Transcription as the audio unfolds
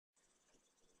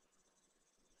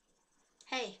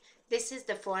Hey, this is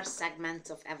the fourth segment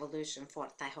of evolution.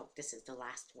 Fourth, I hope this is the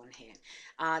last one here.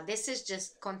 This is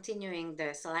just continuing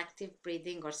the selective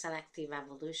breeding or selective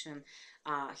evolution.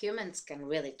 Humans can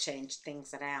really change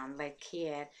things around. Like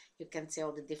here, you can see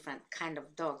all the different kind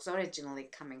of dogs originally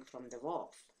coming from the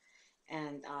wolf.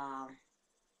 And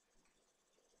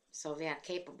so we are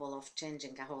capable of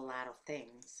changing a whole lot of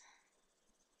things.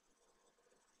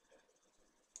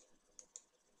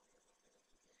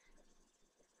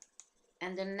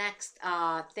 And the next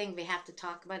thing we have to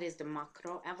talk about is the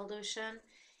macroevolution.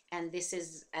 And this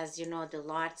is, as you know, the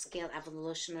large-scale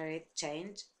evolutionary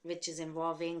change, which is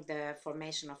involving the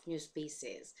formation of new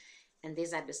species. And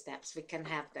these are the steps. We can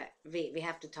have the, we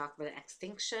have to talk about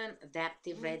extinction,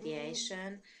 adaptive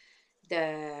radiation,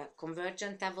 the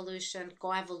convergent evolution,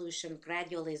 coevolution,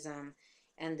 gradualism,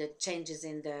 and the changes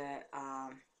in the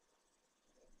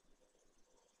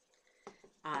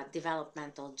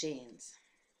developmental genes.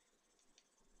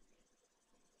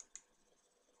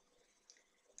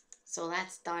 So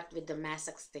let's start with the mass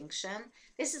extinction.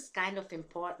 This is kind of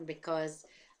important because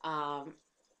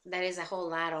there is a whole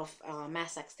lot of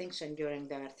mass extinction during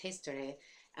the Earth history.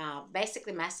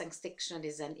 Basically, mass extinction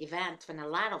is an event when a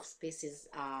lot of species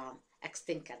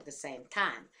extinct at the same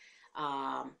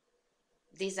time.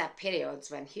 These are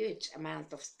periods when huge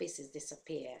amount of species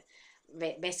disappear.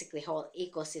 Basically, whole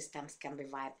ecosystems can be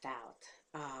wiped out.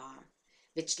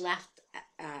 Which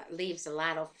leaves a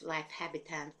lot of life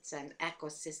habitats and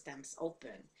ecosystems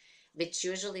open, which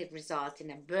usually result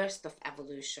in a burst of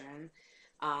evolution.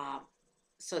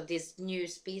 So these new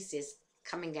species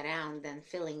coming around and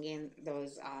filling in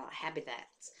those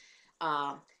habitats.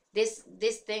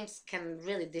 These things can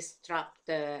really disrupt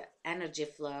the energy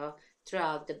flow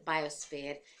throughout the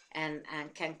biosphere and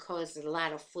can cause a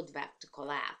lot of food web to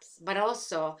collapse. But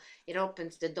also it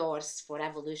opens the doors for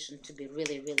evolution to be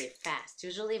really, really fast.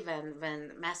 Usually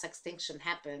when mass extinction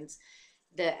happens,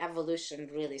 the evolution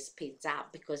really speeds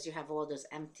up because you have all those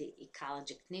empty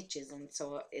ecologic niches, and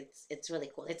so it's really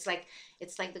cool. It's like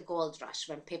the gold rush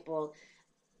when people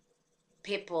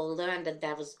learned that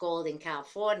there was gold in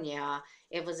California.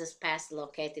 It was a sparsely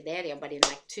located area, but in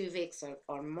like 2 weeks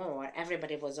or more,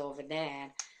 everybody was over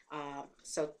there.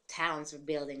 So towns were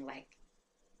building like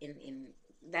in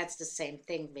that's the same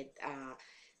thing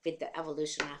with the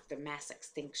evolution after mass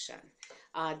extinction.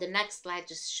 The next slide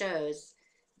just shows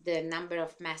the number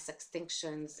of mass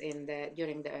extinctions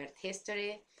during the Earth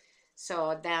history.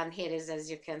 So down here is, as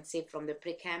you can see, from the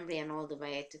Precambrian all the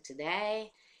way to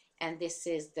today. And this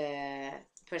is the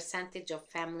percentage of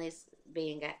families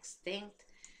being extinct.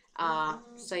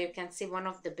 So you can see one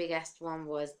of the biggest one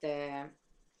was the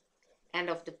end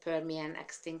of the Permian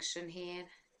extinction here.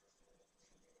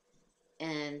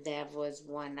 And there was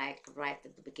one like right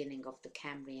at the beginning of the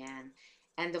Cambrian.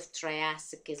 End of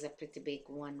Triassic is a pretty big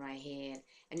one right here.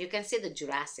 And you can see the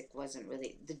Jurassic wasn't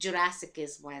really, the Jurassic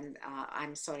is when,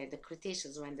 the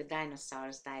Cretaceous, when the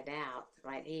dinosaurs died out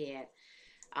right here.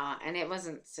 And it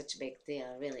wasn't such a big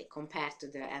deal, really, compared to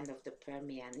the end of the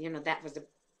Permian. You know, that was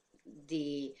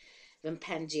when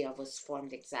Pangea was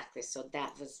formed exactly. So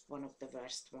that was one of the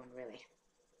worst one, really.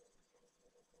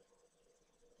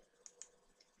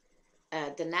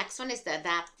 The next one is the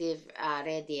adaptive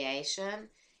radiation.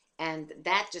 And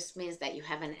that just means that you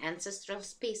have an ancestral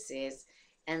species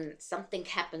and something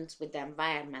happens with the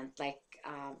environment, like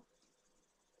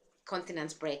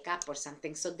continents break up or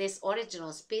something. So these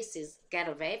original species get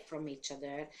away from each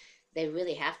other. They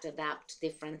really have to adapt to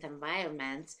different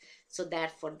environments. So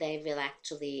therefore they will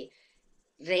actually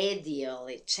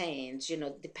radially change, you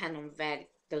know, depend on where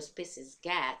those species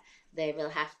get. They will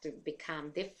have to become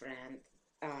different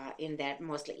in their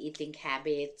mostly eating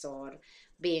habits or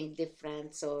being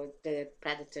different so the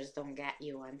predators don't get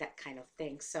you and that kind of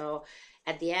thing. So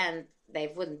at the end they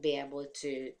wouldn't be able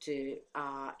to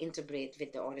interbreed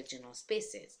with the original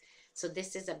species. So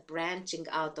this is a branching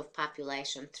out of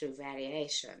population through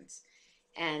variations,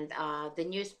 and the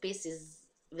new species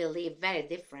will live very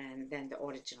different than the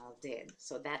original did.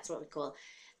 So that's what we call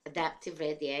adaptive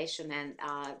radiation. And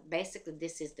basically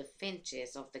this is the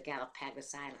finches of the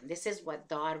Galapagos Island. This is what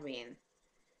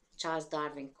Charles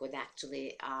Darwin could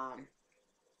actually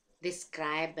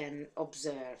describe and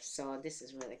observe. So this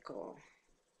is really cool.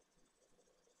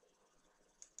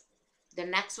 The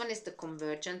next one is the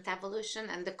convergent evolution.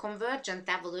 And the convergent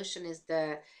evolution is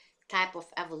the type of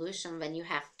evolution when you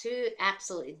have two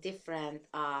absolutely different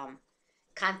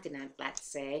continent, let's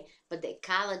say, but the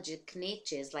ecologic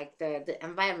niches, like the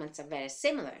environments, are very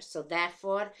similar. So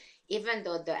therefore, even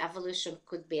though the evolution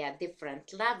could be at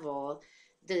different level,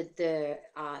 the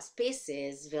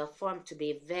species will form to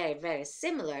be very, very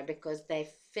similar because they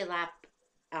fill up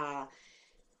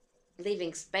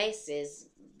living spaces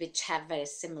which have very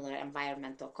similar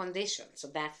environmental conditions. So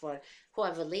therefore,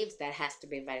 whoever lives there has to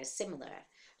be very similar.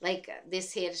 Like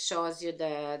this here shows you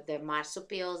the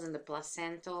marsupials and the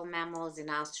placental mammals in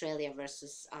Australia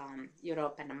versus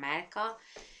Europe and America.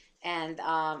 And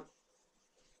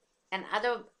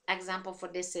another example for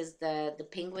this is the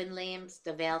penguin limbs,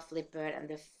 the whale flipper, and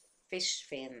the fish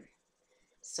fin.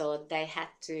 So they had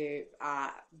to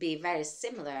be very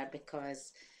similar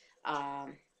because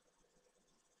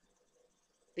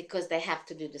they have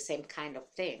to do the same kind of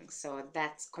thing. So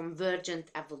that's convergent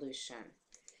evolution.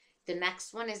 The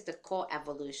next one is the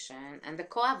coevolution, and the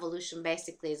coevolution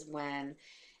basically is when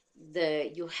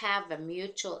you have a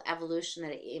mutual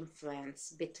evolutionary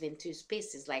influence between two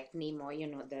species, like Nemo, you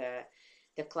know, the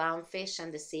clownfish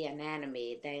and the sea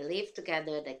anemone. They live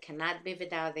together, they cannot be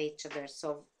without each other,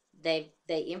 so they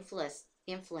influence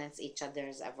each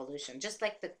other's evolution, just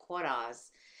like the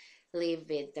corals live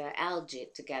with the algae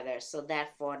together, so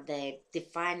therefore they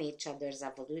define each other's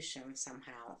evolution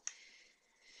somehow.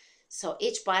 So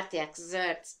each party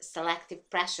exerts selective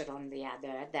pressure on the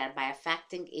other, thereby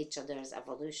affecting each other's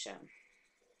evolution.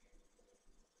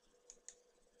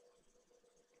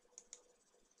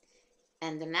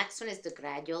 And the next one is the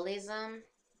gradualism,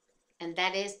 and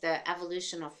that is the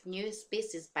evolution of new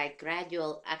species by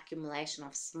gradual accumulation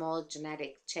of small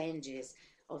genetic changes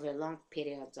over long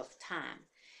periods of time.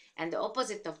 And the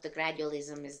opposite of the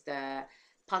gradualism is the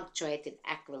punctuated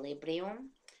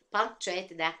equilibrium.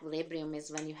 Punctuated equilibrium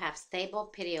is when you have stable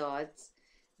periods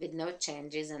with no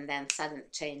changes and then sudden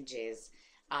changes.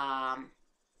 And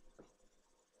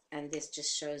this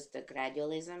just shows the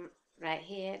gradualism right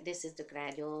here. This is the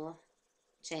gradual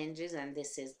changes, and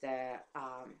this is the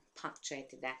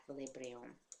punctuated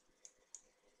equilibrium.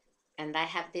 And I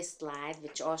have this slide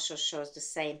which also shows the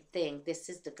same thing. This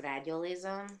is the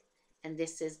gradualism, and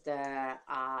this is the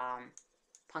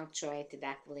punctuated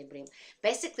equilibrium.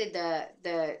 Basically,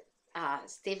 the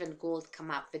Stephen Gould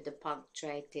come up with the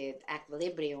punctuated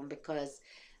equilibrium because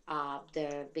of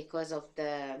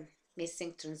the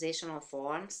missing transitional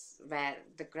forms, where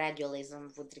the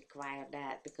gradualism would require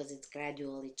that because it's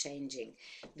gradually changing.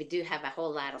 We do have a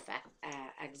whole lot of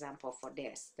example for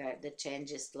this. The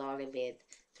changes slowly with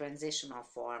transitional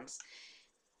forms.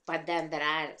 But then there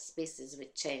are species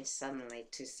which change suddenly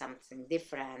to something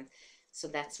different. So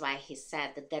that's why he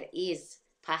said that there is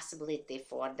possibility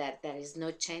for that. There is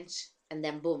no change, and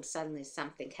then boom, suddenly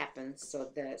something happens. So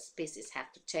the species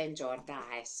have to change or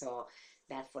die. So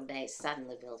therefore they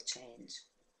suddenly will change.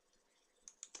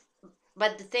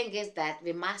 But the thing is that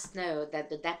we must know that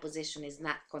the deposition is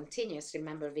not continuous.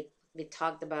 Remember, we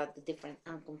talked about the different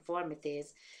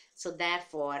unconformities. So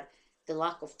therefore, the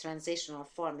lack of transitional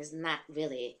form is not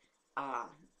really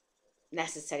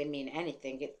necessarily mean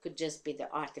anything. It could just be the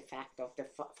artifact of the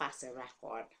fossil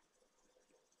record.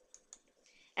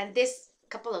 And this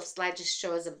couple of slides just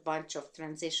shows a bunch of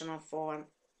transitional form,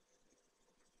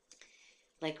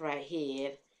 like right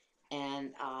here.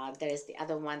 And there is the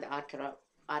other one, the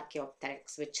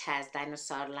Archaeopteryx, which has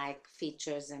dinosaur-like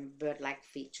features and bird-like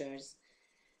features.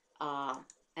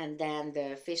 And then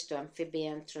the fish to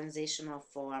amphibian transitional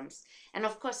forms. And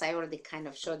of course, I already kind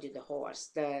of showed you the horse.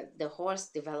 The horse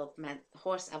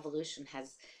evolution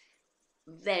has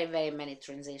very, very many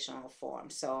transitional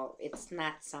forms. So it's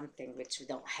not something which we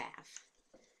don't have.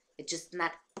 It's just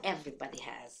not everybody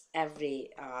has.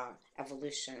 Every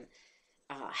evolution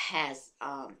has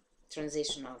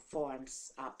transitional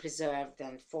forms preserved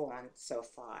and formed so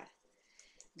far.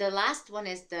 The last one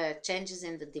is the changes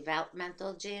in the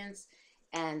developmental genes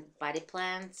and body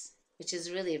plans, which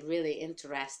is really, really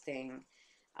interesting.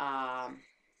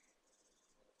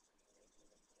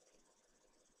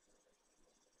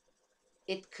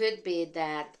 It could be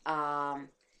that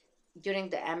during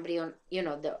the embryo,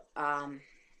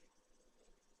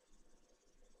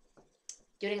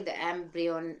 during the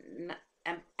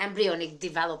embryonic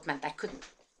development, I couldn't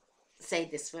say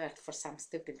this word for some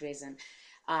stupid reason.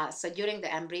 So during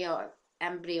the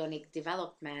embryonic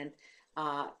development,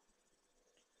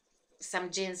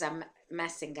 some genes are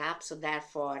messing up, so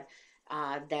therefore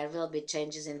there will be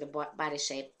changes in the body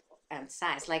shape and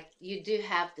size. Like you do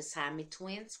have the Siamese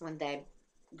twins when they're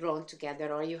grown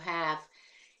together, or you have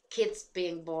kids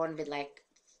being born with like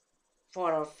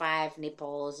 4 or 5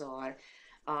 nipples, or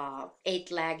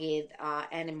 8-legged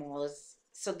animals.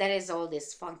 So there is all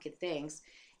these funky things,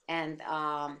 and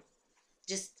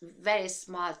just very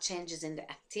small changes in the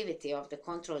activity of the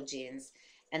control genes,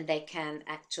 and they can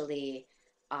actually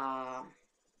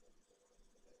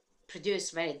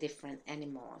produce very different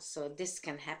animals. So this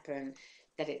can happen,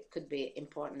 that it could be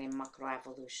important in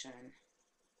macroevolution.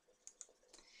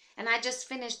 And I just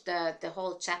finished the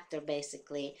whole chapter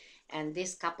basically, and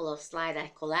this couple of slides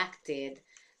I collected.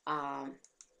 Um,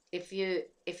 if you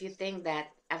think that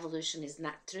evolution is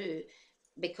not true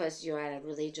because you are a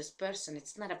religious person,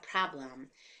 it's not a problem.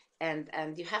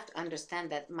 And you have to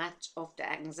understand that much of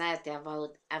the anxiety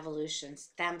about evolution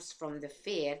stems from the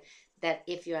fear that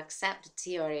if you accept the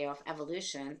theory of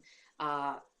evolution,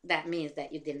 that means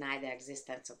that you deny the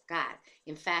existence of God.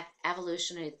 In fact,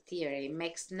 evolutionary theory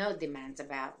makes no demands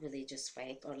about religious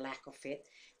faith or lack of it.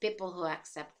 People who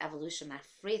accept evolution are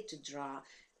free to draw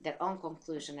their own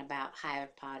conclusion about higher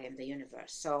power in the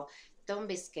universe. So don't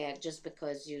be scared just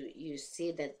because you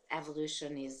see that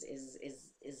evolution is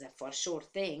a for sure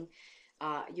thing.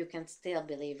 You can still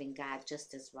believe in God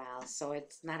just as well. So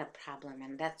it's not a problem,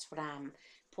 and that's what I'm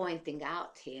pointing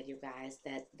out here, you guys.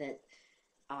 That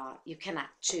you cannot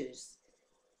choose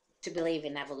to believe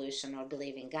in evolution or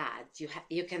believe in God.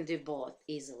 You can do both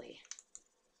easily.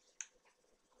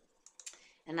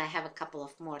 And I have a couple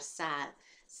of more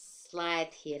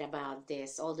slides here about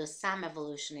this. Although some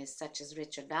evolutionists, such as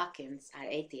Richard Dawkins, are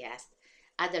atheists,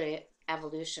 other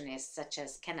evolutionists, such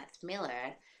as Kenneth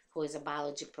Miller, who is a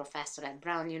biology professor at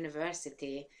Brown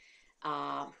University,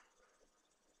 uh,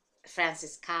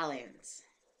 Francis Collins,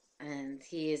 and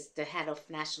he is the head of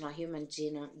National Human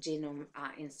Genome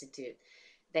Institute.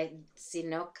 They see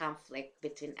no conflict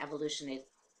between evolutionary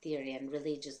theory and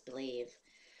religious belief.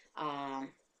 Um,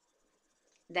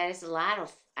 there is a lot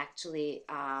of actually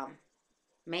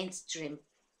mainstream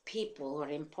people who are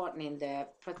important in the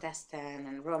Protestant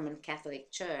and Roman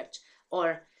Catholic Church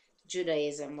or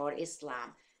Judaism or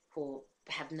Islam who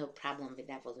have no problem with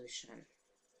evolution.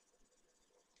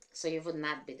 So you would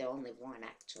not be the only one,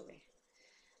 actually.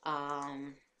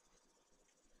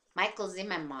 Michael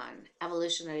Zimmerman,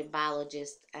 evolutionary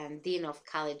biologist and dean of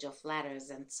College of Letters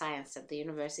and Science at the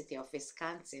University of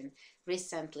Wisconsin,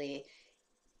 recently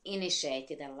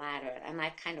initiated a ladder, and I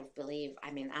kind of believe,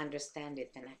 understand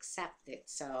it and accept it.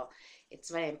 So it's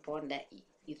very important that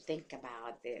you think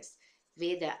about this.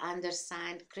 We, the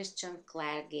undersigned Christian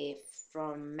clergy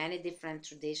from many different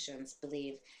traditions,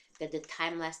 believe that the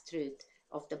timeless truth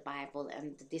of the Bible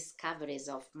and the discoveries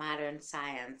of modern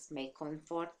science may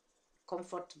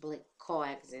comfortably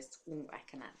coexist. I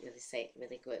cannot really say it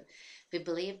really good. We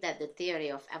believe that the theory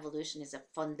of evolution is a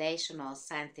foundational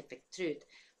scientific truth,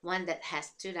 one that has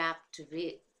stood up to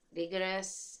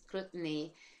rigorous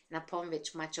scrutiny and upon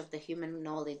which much of the human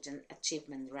knowledge and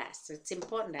achievement rests. So it's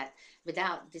important that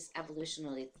without this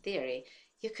evolutionary theory,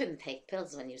 you couldn't take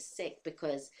pills when you're sick,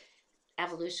 because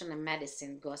evolution and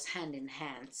medicine goes hand in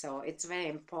hand. So it's very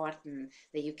important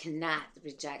that you cannot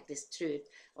reject this truth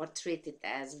or treat it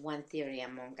as one theory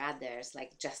among others,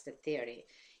 like just a theory.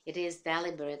 It is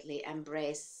deliberately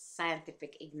embrace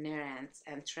scientific ignorance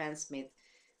and transmit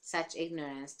such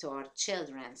ignorance to our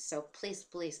children. So please,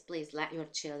 please, please let your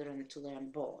children to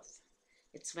learn both.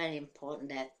 It's very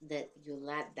important that you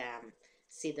let them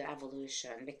see the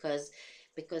evolution, because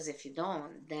if you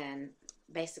don't, then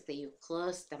basically you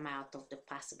close them out of the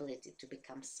possibility to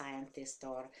become scientists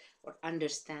or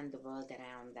understand the world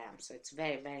around them. So it's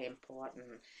very, very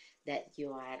important that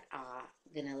you are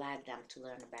gonna let them to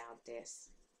learn about this.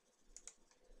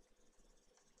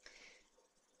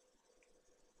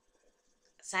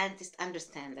 Scientists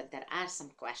understand that there are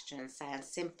some questions science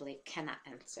simply cannot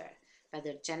answer.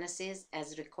 Whether Genesis,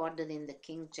 as recorded in the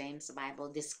King James Bible,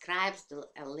 describes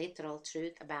a literal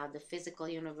truth about the physical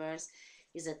universe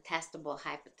is a testable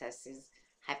hypothesis,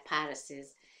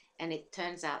 and it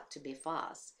turns out to be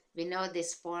false. We know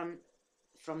this from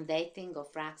dating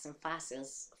of rocks and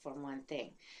fossils, for one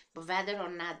thing. But whether or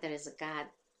not there is a God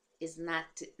is not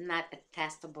a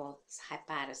testable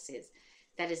hypothesis.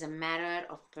 That is a matter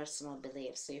of personal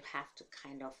belief. So you have to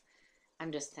kind of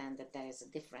understand that there is a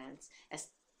difference. As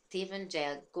Stephen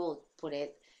Jay Gould put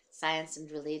it, science and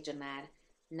religion are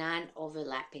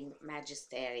non-overlapping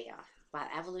magisteria. While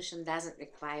evolution doesn't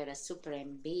require a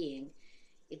supreme being,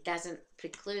 it doesn't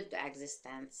preclude the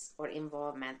existence or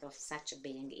involvement of such a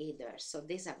being either. So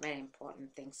these are very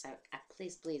important things. So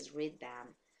please read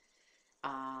them.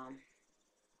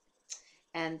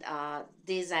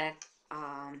 These are,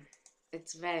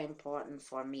 it's very important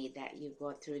for me that you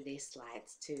go through these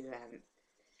slides too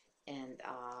and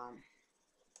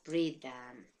read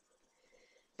them.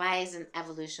 Why isn't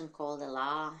evolution called a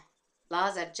law?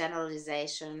 Laws are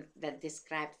generalizations that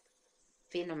describe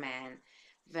phenomena,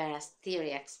 whereas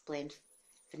theory explains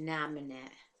phenomena.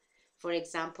 For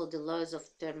example, the laws of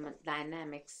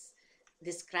thermodynamics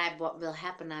describe what will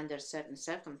happen under certain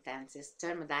circumstances.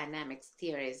 Thermodynamics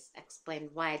theories explain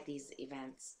why these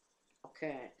events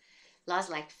occur. Laws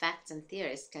like facts and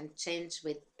theories can change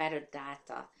with better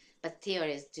data, but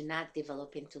theories do not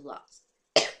develop into laws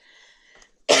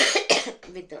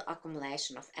with the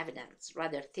accumulation of evidence.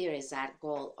 Rather, theories are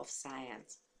goal of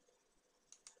science.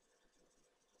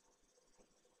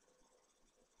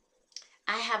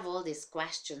 I have all these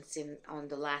questions in on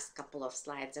the last couple of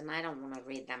slides, and I don't want to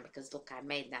read them because look, I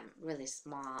made them really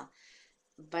small.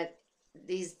 But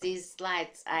these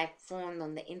slides I found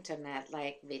on the internet,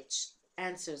 like, which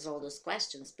answers all those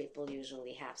questions people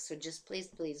usually have. So just please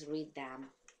read them.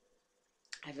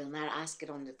 I will not ask it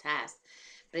on the test,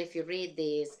 but if you read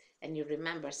these and you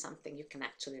remember something, you can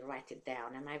actually write it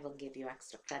down, and I will give you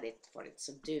extra credit for it.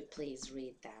 So do please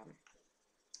read them.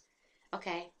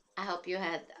 Okay, I hope you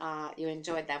had you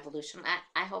enjoyed the evolution.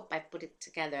 I hope I put it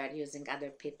together using other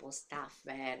people's stuff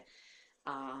where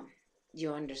um,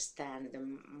 you understand the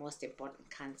most important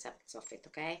concepts of it.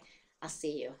 Okay, I'll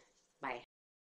see you.